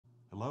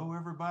Hello,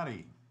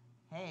 everybody.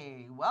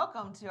 Hey,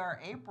 welcome to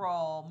our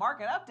April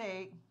market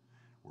update.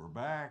 We're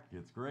back.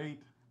 It's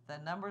great. The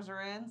numbers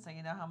are in, so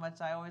you know how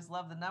much I always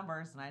love the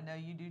numbers, and I know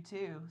you do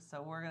too.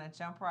 So we're going to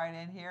jump right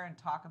in here and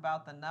talk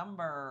about the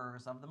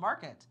numbers of the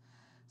market.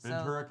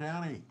 Ventura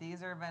County.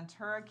 These are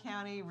Ventura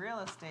County real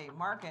estate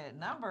market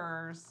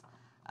numbers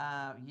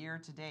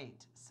year to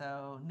date.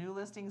 So new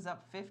listings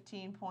up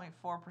 15.4%,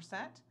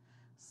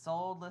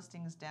 sold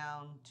listings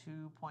down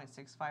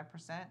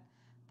 2.65%.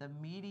 The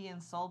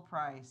median sold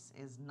price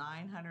is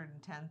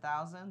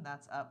 $910,000.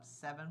 That's up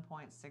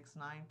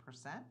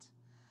 7.69%.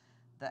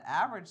 The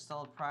average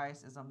sold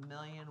price is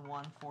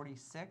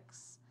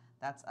 $1,146,000.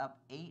 That's up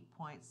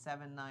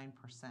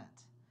 8.79%.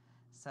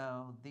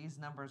 So these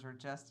numbers are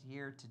just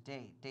year to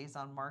date. Days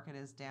on market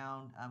is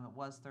down. It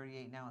was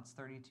 38, now it's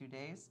 32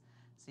 days.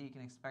 So you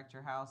can expect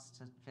your house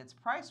to, if it's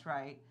priced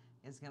right,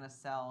 is going to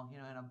sell,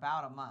 in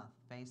about a month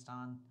based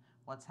on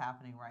what's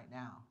happening right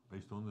now.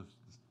 Based on the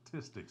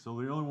statistics. So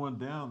the only one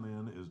down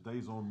then is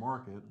days on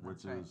market,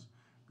 which is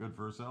good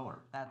for a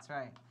seller. That's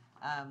right.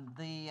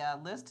 The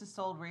list to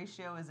sold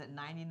ratio is at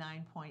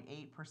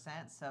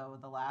 99.8%. So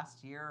the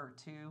last year or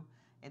two,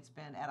 it's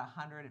been at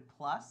 100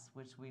 plus,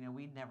 which we know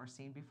we'd never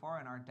seen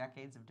before in our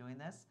decades of doing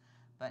this.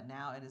 But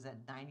now it is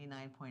at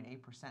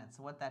 99.8%.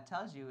 So what that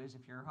tells you is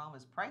if your home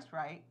is priced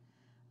right,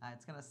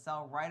 it's going to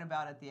sell right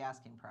about at the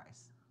asking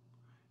price.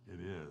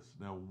 It is.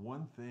 Now,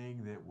 one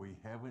thing that we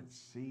haven't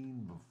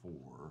seen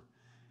before,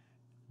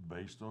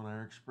 based on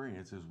our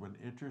experience, is when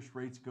interest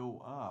rates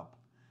go up,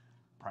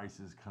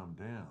 prices come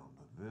down.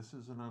 This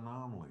is an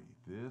anomaly.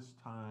 This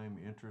time,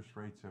 interest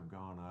rates have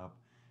gone up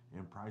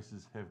and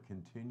prices have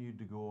continued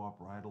to go up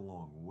right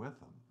along with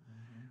them.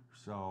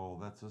 So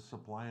that's a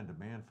supply and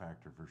demand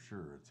factor for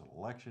sure. It's an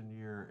election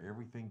year.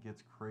 Everything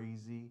gets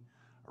crazy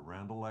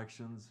around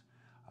elections.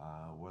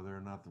 Whether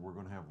or not we're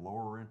going to have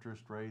lower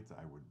interest rates,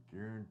 I would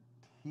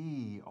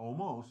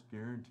almost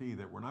guarantee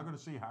that we're not going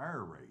to see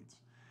higher rates.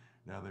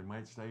 Now, they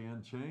might stay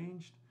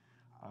unchanged.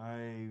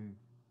 I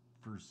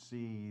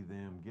foresee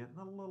them getting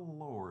a little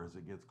lower as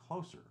it gets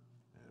closer.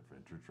 If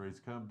interest rates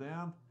come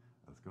down,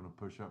 that's going to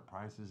push up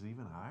prices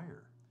even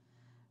higher.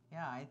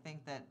 Yeah, I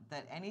think that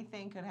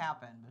anything could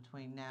happen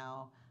between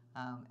now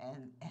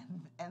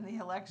and the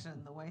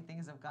election, the way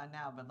things have gone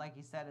now. But like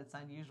you said, it's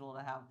unusual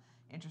to have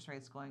interest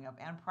rates going up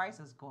and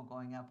prices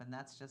going up, and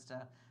that's just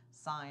a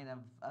sign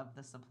of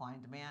the supply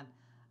and demand.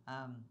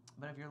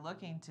 But if you're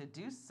looking to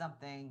do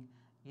something,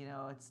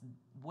 it's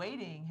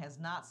waiting has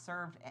not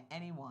served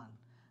anyone.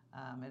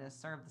 It has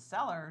served the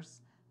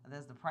sellers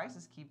as the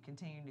prices keep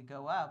continuing to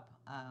go up,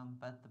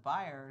 but the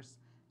buyers,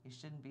 you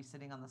shouldn't be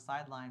sitting on the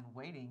sideline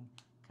waiting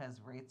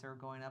because rates are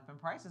going up and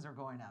prices are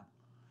going up.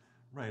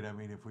 Right. I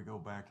mean, if we go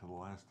back to the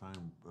last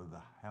time of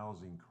the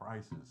housing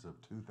crisis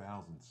of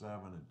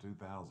 2007 and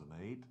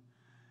 2008,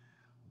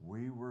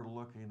 we were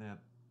looking at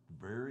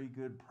very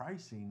good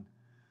pricing,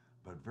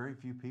 but very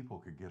few people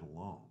could get a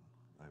loan.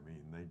 I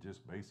mean, they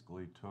just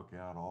basically took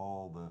out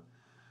all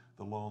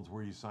the loans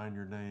where you sign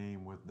your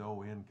name with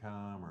no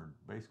income or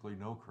basically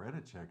no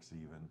credit checks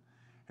even,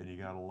 and you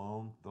got a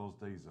loan. Those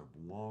days are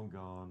long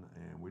gone,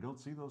 and we don't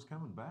see those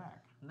coming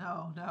back.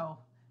 No.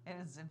 It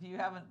is, if you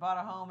haven't bought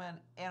a home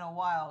in a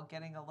while,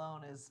 getting a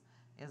loan is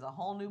a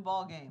whole new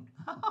ball game.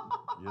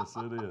 Yes,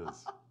 it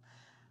is.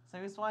 So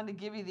I just wanted to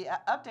give you the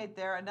update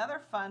there. Another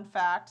fun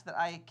fact that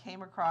I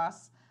came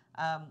across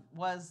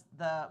was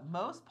the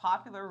most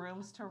popular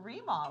rooms to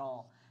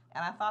remodel.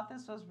 And I thought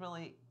this was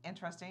really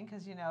interesting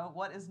because,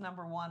 what is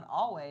number one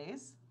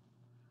always?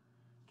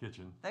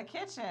 Kitchen. The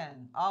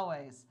kitchen,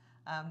 always.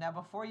 Now,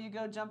 before you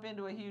go jump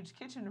into a huge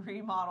kitchen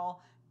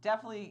remodel,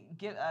 definitely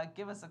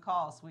give us a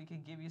call so we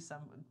can give you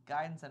some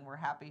guidance, and we're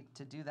happy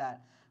to do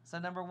that. So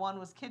number one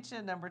was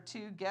kitchen, number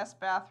two, guest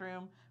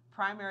bathroom,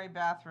 primary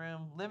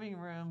bathroom, living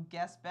room,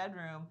 guest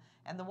bedroom,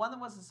 and the one that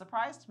was a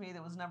surprise to me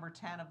that was number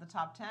 10 of the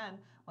top 10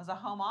 was a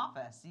home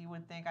office. You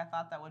would think, I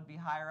thought that would be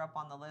higher up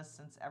on the list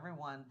since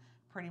everyone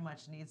pretty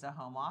much needs a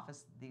home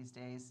office these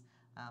days,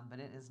 but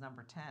it is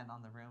number 10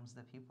 on the rooms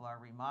that people are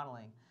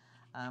remodeling.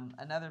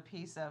 Another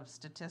piece of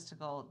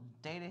statistical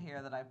data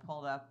here that I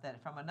pulled up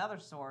that from another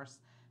source,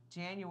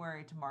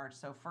 January to March,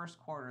 so first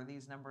quarter,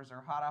 these numbers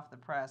are hot off the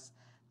press.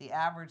 The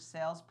average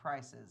sales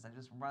prices, I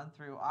just run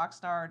through,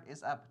 Oxnard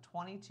is up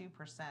 22%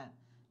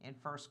 in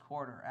first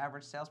quarter.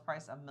 Average sales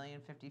price,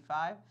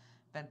 $1,055,000.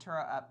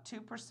 Ventura up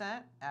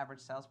 2%, average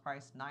sales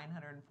price,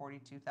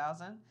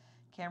 $942,000.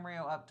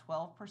 Camarillo up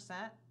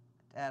 12%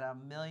 at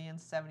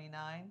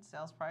 $1,079,000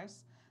 sales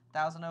price.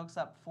 Thousand Oaks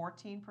up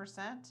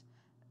 14%.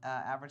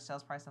 Average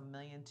sales price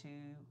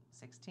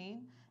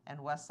 $1,216,000,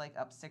 and Westlake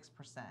up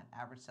 6%.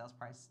 Average sales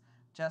price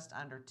just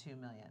under $2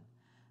 million.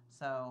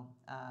 So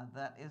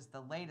that is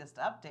the latest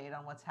update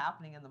on what's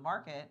happening in the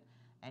market.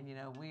 And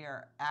we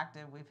are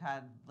active. We've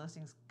had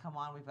listings come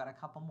on. We've got a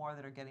couple more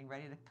that are getting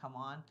ready to come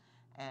on,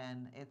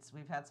 and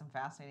we've had some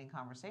fascinating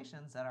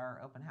conversations at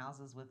our open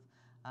houses with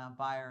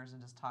buyers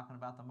and just talking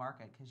about the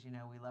market because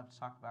we love to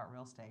talk about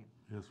real estate.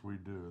 Yes, we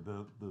do.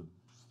 The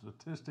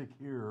statistic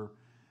here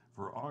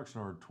for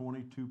Oxnard,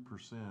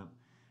 22%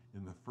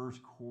 in the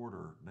first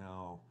quarter.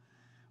 Now,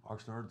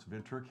 Oxnard's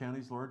Ventura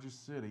County's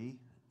largest city,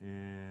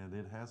 and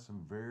it has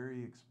some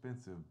very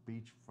expensive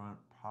beachfront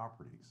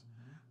properties.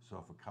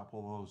 So if a couple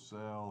of those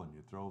sell and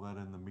you throw that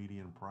in the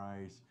median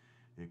price,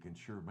 it can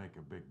sure make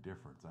a big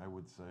difference. I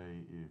would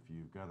say if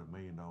you've got $1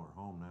 million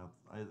home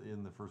now,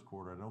 in the first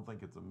quarter, I don't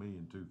think it's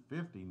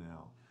 $1,250,000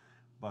 now,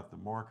 but the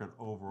market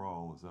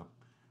overall is up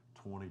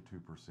 22%.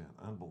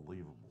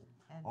 Unbelievable.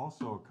 And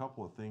Also, a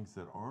couple of things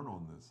that aren't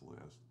on this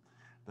list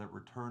that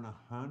return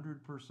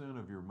 100%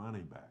 of your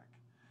money back.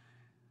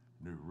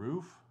 New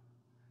roof,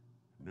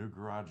 new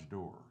garage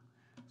door.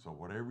 So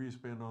whatever you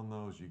spend on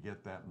those, you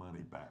get that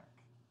money back.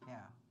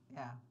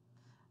 yeah.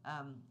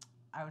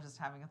 I was just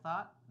having a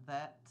thought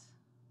that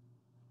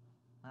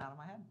went out of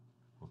my head.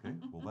 Okay,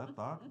 well that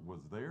thought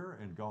was there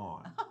and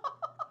gone.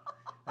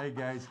 Hey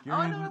guys, Oh,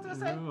 I know what I was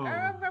going to say.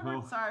 I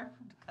remember. Sorry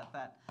to cut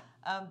that.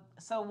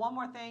 So one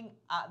more thing.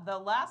 The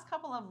last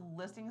couple of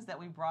listings that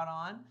we brought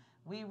on,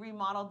 we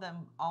remodeled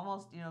them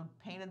almost,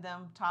 painted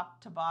them top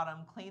to bottom,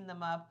 cleaned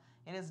them up.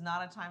 It is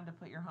not a time to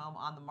put your home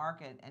on the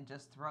market and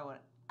just throw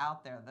it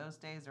out there. Those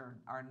days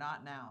are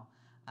not now.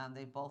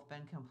 They've both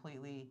been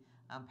completely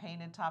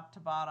painted top to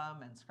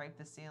bottom and scraped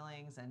the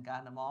ceilings and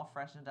gotten them all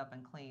freshened up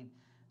and cleaned.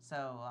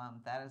 So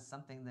that is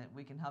something that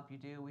we can help you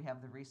do. We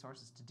have the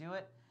resources to do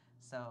it.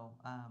 So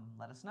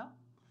let us know.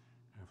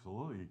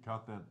 Absolutely. You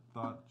caught that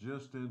thought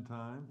just in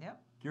time.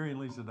 Yep.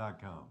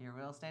 GaryandLisa.com. Your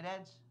real estate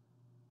edge.